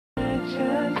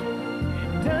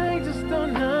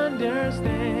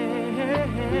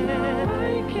understand.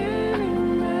 I can't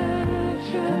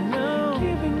imagine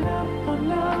giving up on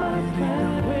love the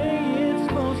way it's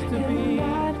supposed to be.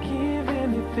 I'd give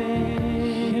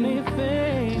anything to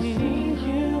see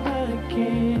you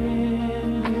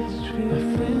again. It's true. My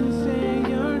friends say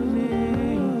your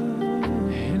name,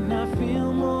 and I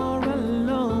feel more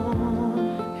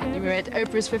alone. You were at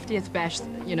Oprah's 50th bash,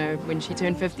 you know, when she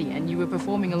turned 50, and you were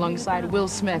performing alongside Will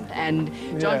Smith and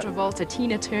John Travolta,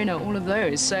 Tina Turner, all of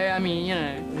those. So, I mean, you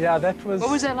know. Yeah, that was...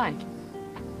 What was that like?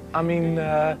 I mean,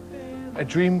 a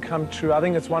dream come true. I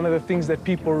think it's one of the things that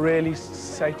people really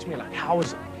say to me, like, how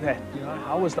was that? You know,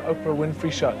 how was the Oprah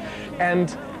Winfrey show?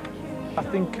 And I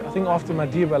think after my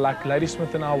diva, like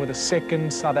Ladysmith and I were the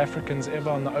second South Africans ever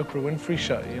on the Oprah Winfrey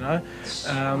show, you know?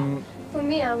 For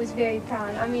me, I was very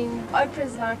proud. I mean,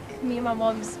 Oprah's like me and my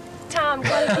mom's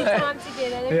quality time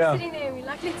together. And we're sitting there and we're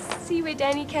like, let's see where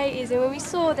Danny Kaye is. And when we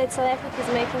saw that South Africa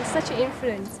is making such an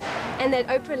influence and that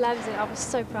Oprah loves it, I was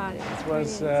so proud.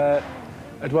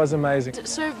 It was amazing.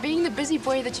 So, being the busy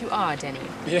boy that you are, Danny.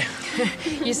 Yeah.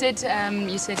 you said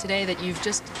today that you've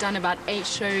just done about 8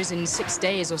 shows in 6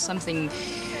 days or something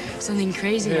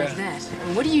crazy like that.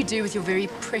 What do you do with your very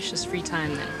precious free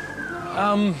time then?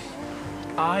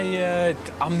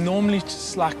 I'm normally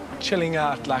just like chilling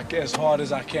out like as hard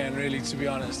as I can, really, to be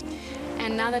honest.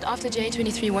 And now that after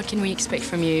J23, what can we expect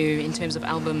from you in terms of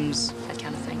albums, that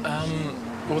kind of thing?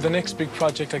 Well, the next big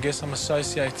project I guess I'm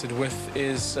associated with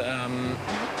is a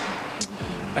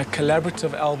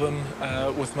collaborative album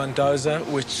with Mendoza,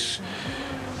 which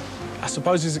I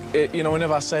suppose is, you know,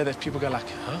 whenever I say that, people go like,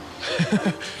 huh?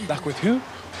 Like with who?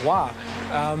 Why?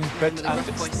 But I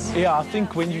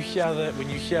think when you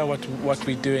hear what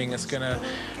we're doing, it's gonna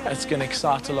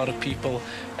excite a lot of people.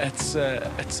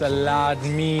 It's allowed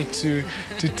me to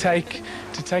take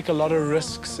a lot of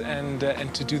risks and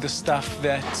to do the stuff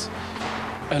that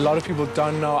a lot of people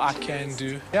don't know I can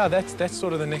do. Yeah, that's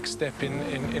sort of the next step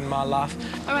in my life.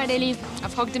 All right, Ellie,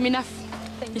 I've hogged him enough.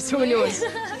 It's all yours.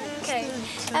 Okay.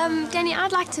 Danny,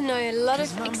 I'd like to know, a lot of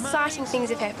exciting things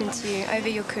have happened to you over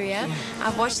your career.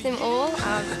 I've watched them all.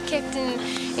 I've kept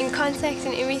in contact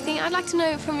and everything. I'd like to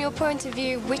know, from your point of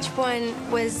view, which one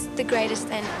was the greatest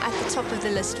and at the top of the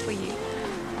list for you?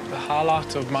 The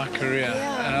highlight of my career.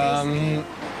 Yeah,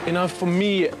 you know, for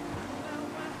me,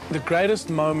 the greatest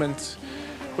moment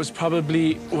was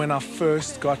probably when I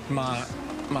first got my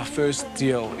first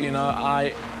deal. You know,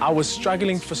 I was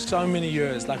struggling for so many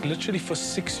years, like literally for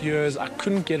 6 years. I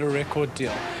couldn't get a record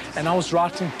deal, and I was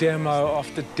writing demo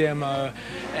after demo,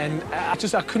 and I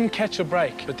couldn't catch a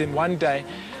break. But then one day,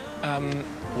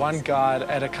 one guy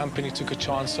at a company took a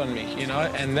chance on me, you know,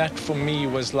 and that for me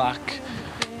was like,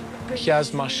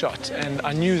 here's my shot. And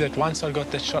I knew that once I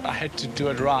got that shot, I had to do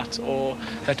it right, or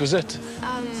that was it.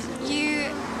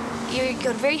 You've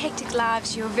got very hectic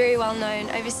lives, you're very well known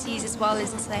overseas as well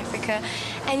as in South Africa,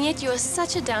 and yet you're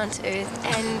such a down-to-earth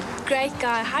and great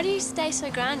guy. How do you stay so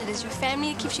grounded? Is your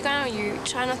family that keeps you going, or you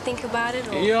try not to think about it?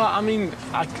 Or? Yeah, I mean,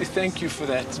 thank you for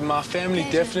that. My family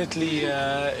definitely,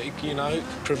 you know,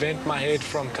 prevent my head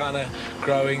from kind of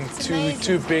growing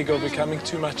too big or becoming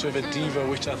too much of a diva,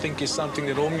 which I think is something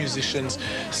that all musicians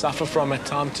suffer from at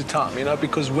time to time, you know,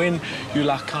 because when you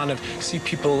like kind of see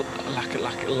people like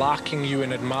liking you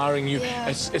and admiring you,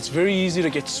 it's very easy to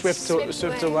get swept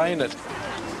away in it.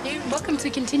 You're welcome to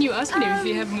continue asking him if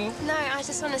you have more. No, I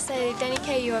just want to say, Danny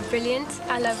Kaye, you are brilliant.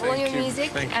 I love all your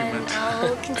music, and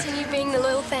I'll continue being the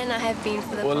loyal fan I have been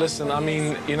for the Well, past listen, 4 I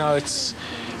years. mean, you know,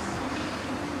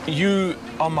 you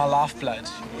are my lifeblood.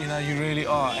 You know, you really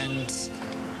are, and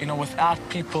you know, without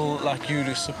people like you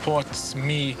to support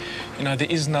me, you know, there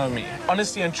is no me.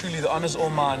 Honestly and truly, the honor's all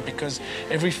mine, because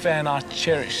every fan I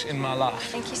cherish in my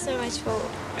life. Thank you so much for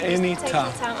Anytime.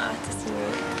 taking the time out to see me.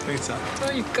 Anytime.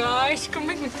 Oh, you guys, you can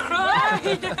make me cry.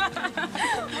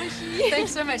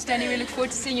 Thanks so much, Danny. We look forward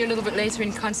to seeing you a little bit later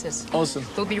in concert. Awesome.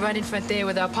 We'll be right in front there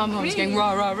with our pom-poms going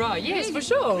rah, rah, rah. Yes, for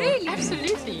sure. Really?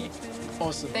 Absolutely.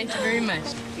 Awesome. Thank you very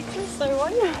much. It was so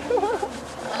wonderful.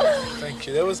 Thank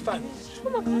you. That was fun. Oh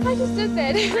my God, I just did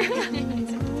that.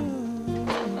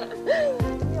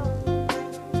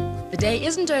 The day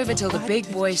isn't over till the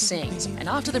big boy sings, and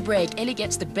after the break, Ellie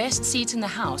gets the best seats in the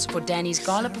house for Danny's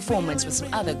gala performance with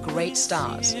some other great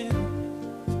stars.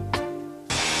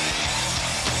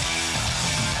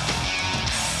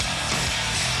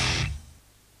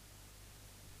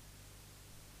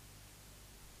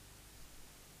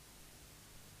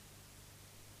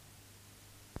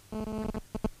 I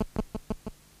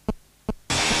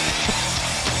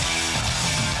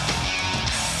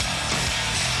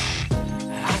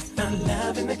found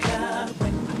love in the cloud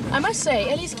when I must say,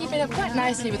 Ellie's keeping up quite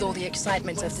nicely with all the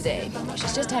excitement of today.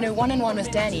 She's just had her one-on-one with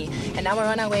Danny, and now we're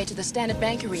on our way to the Standard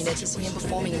Bank Arena to see him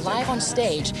performing live on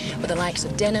stage with the likes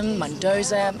of Denham,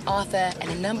 Mendoza, Arthur, and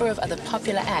a number of other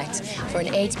popular acts for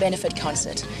an AIDS benefit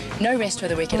concert. No rest for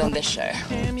the wicked on this show.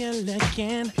 Ladies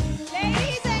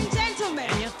and gentlemen,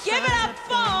 give it up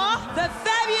for the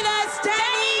fabulous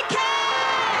Danny K!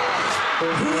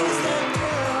 Who's that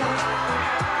girl?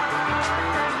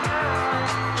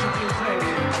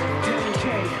 Danny K,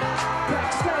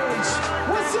 backstage.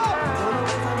 What's up?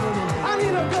 I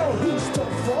need a girl who's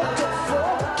top four.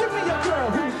 Give me a girl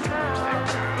who.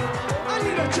 I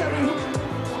need a Jerry who.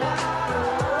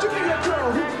 Give me a girl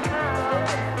who.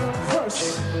 Verse.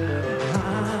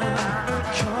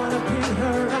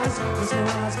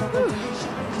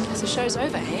 So the show's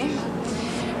over, hey?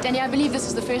 Danny, I believe this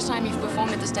is the first time you've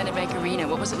performed at the Standard Bank Arena.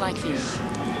 What was it like for you?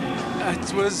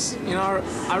 It was, you know,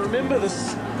 I remember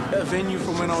this venue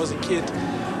from when I was a kid.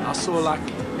 I saw, like,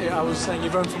 I was saying,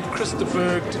 everyone from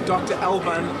Christaberg to Dr.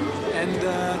 Alban, and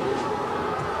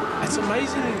it's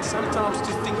amazing sometimes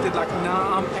to think that, like,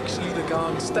 now I'm actually the guy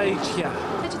on stage here.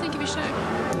 What did you think of your show?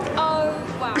 Oh,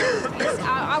 wow.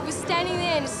 I was standing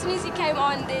there, and as soon as he came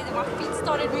on, my feet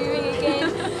started moving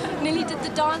again. Nearly did the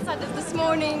dance I did this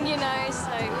morning, you know,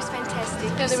 so it was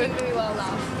fantastic. They were very well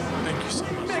live. Thank you so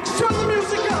much. Next, turn the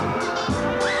music up!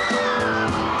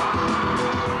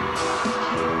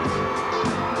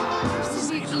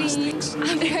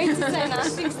 I'm going to say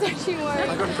nice things, don't you worry.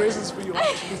 I got presents for you.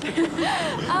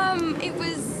 It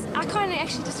was, I can't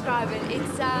actually describe it.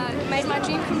 It's made my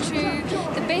dream come true.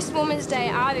 The best Women's Day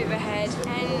I've ever had,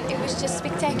 and it was just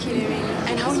spectacular, really.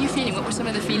 And how were you feeling? What were some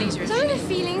of the feelings you were Some of feeling? the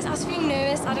feelings, I was feeling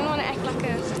nervous. I didn't want to act like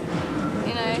a,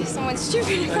 you know, someone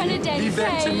stupid in front of Danny Leave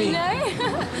that to K, me. you know?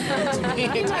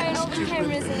 You know, and all the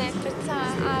cameras and that. But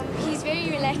he's very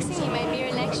relaxing. He made me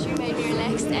relaxed, you made me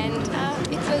relaxed, and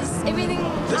it was everything I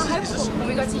hoped for.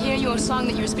 We got to hear your song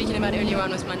that you were speaking about earlier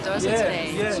on with Mendoza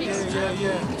today. Yeah.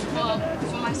 Well,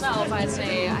 for myself, I'd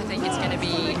say I think it's going to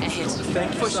be a hit.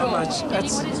 Thank you for so sure. much. Danny,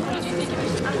 what did you think of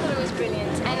it? I thought it was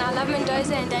brilliant. And I love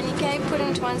Mendoza and Danny K. Put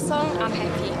into one song, I'm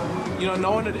happy. You know,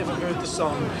 no one had ever heard the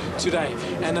song today,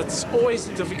 and it's always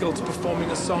difficult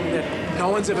performing a song that no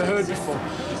one's ever heard before.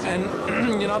 And,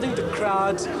 you know, I think the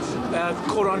crowd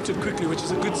caught on to it quickly, which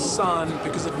is a good sign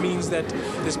because it means that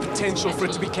there's potential for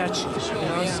it to be catchy. You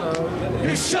know, so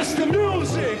It's just the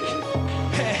music!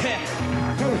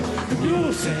 The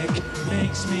music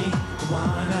makes me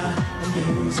wanna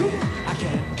lose it. I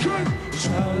can't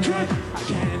control it. I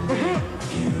can't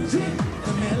refuse it.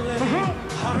 The melody,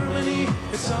 harmony,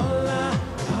 it's all a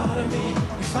part of me.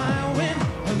 If I win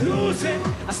or lose it,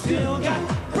 I still got.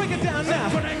 Break it down now.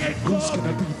 Who's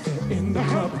gonna be there in the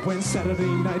club when Saturday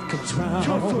night comes round?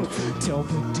 Tell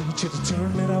the DJ to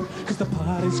turn it up, cause the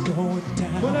party's going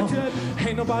down.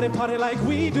 Ain't nobody party like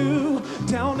we do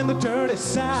down in the dirty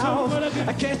south.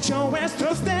 I get your ass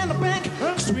to stand the bank,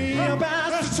 cause we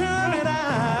about to turn it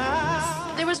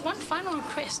out. There was one final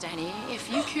request, Danny. If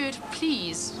you could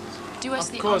please do us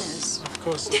the Of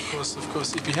course.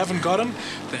 If you haven't got them,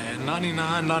 they're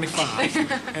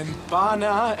 $99.95. And buy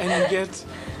now and you get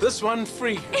this one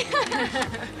free.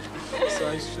 So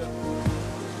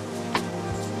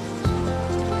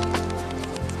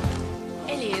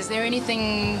Ellie, is there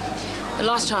anything, the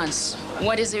last chance,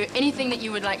 is there anything that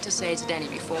you would like to say to Danny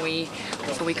before we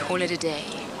call it a day?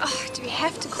 Oh, do we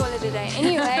have to call it a day?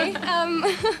 Anyway,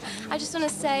 I just want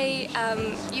to say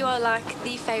you are like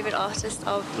the favorite artist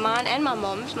of mine and my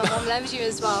mom's. My mom loves you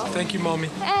as well. Thank you, Mommy.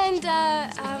 And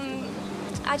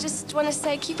I just want to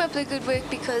say keep up the good work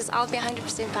because I'll be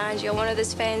 100% behind you. You're one of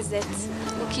those fans that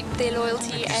will keep their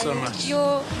loyalty. Thank you so much.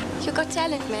 You've got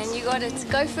talent, man. You got it.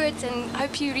 Go for it and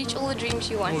hope you reach all the dreams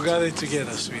you want. We'll go there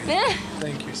together, sweetie.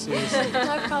 Thank you, seriously.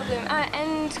 No problem.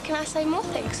 And can I say more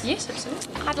thanks? Yes,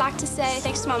 absolutely. I'd like to say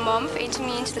thanks to my mom for entering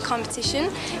me into the competition.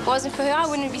 If it wasn't for her, I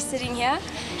wouldn't be sitting here.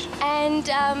 And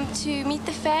to Meet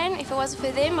the Fan, if it wasn't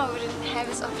for them, I wouldn't have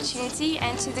this opportunity.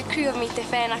 And to the crew of Meet the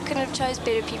Fan, I couldn't have chose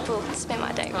better people to spend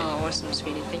my day with. Oh, awesome,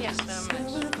 sweetie. Thank you so much.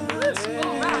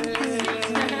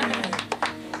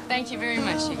 Thank you very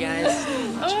much, you guys.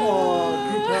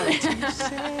 What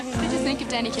did you think of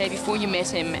Danny K before you met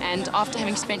him? And after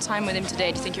having spent time with him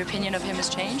today, do you think your opinion of him has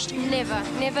changed? Never.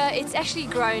 It's actually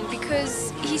grown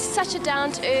because he's such a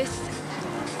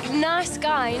down-to-earth, nice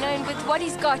guy, you know, and with what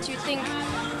he's got, you'd think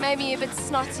maybe a bit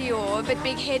snotty or a bit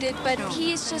big-headed, but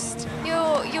he is just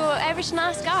your average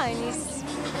nice guy, and he's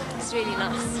really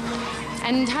nice.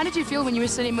 And how did you feel when you were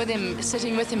sitting with him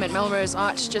at Melrose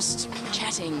Arch, just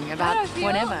chatting about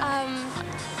whatever?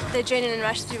 the adrenaline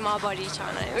rush through my body,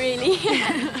 really.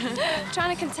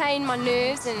 Trying to contain my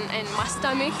nerves and my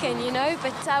stomach, and you know,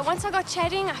 but once I got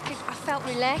chatting, I felt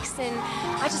relaxed, and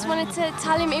I just wanted to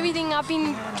tell him everything I've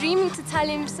been dreaming to tell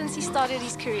him since he started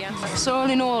his career. So all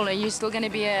in all, are you still going to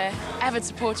be an avid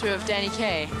supporter of Danny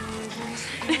Kaye?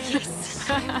 Yes,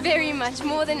 very much,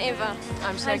 more than ever.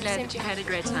 I'm so glad that you had a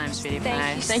great time, sweetie pie.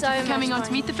 Thank you Thank so you for coming much, on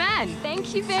to Meet the Fan.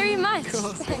 Thank you very much.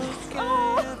 Cool.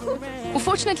 Oh. Well,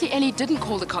 fortunately, Elle didn't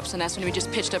call the cops on us when we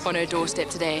just pitched up on her doorstep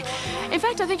today. In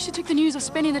fact, I think she took the news of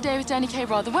spending the day with Danny Kaye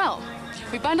rather well.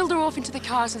 We bundled her off into the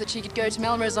car so that she could go to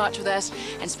Melrose Arch with us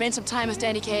and spend some time with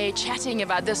Danny Kaye, chatting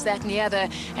about this, that, and the other.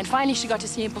 And finally, she got to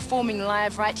see him performing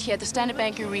live right here at the Standard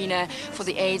Bank Arena for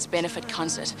the AIDS benefit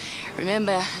concert.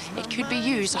 Remember, it could be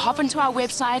you, so hop onto our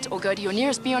website or go to your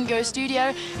nearest Beyond Go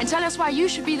studio and tell us why you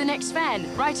should be the next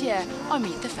fan right here on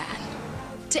Meet the Fan.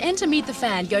 To enter Meet the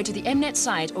Fan, go to the Mnet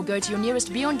site or go to your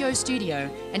nearest Beyond Go studio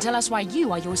and tell us why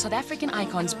you are your South African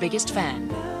icon's biggest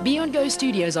fan. Beyond Go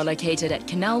studios are located at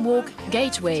Canal Walk,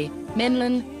 Gateway,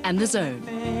 Menlyn and The Zone.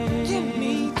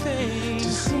 Anything to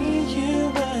see you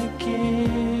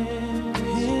again.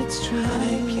 It's true.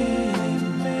 I can't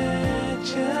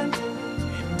imagine.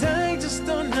 And I just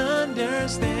don't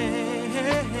understand.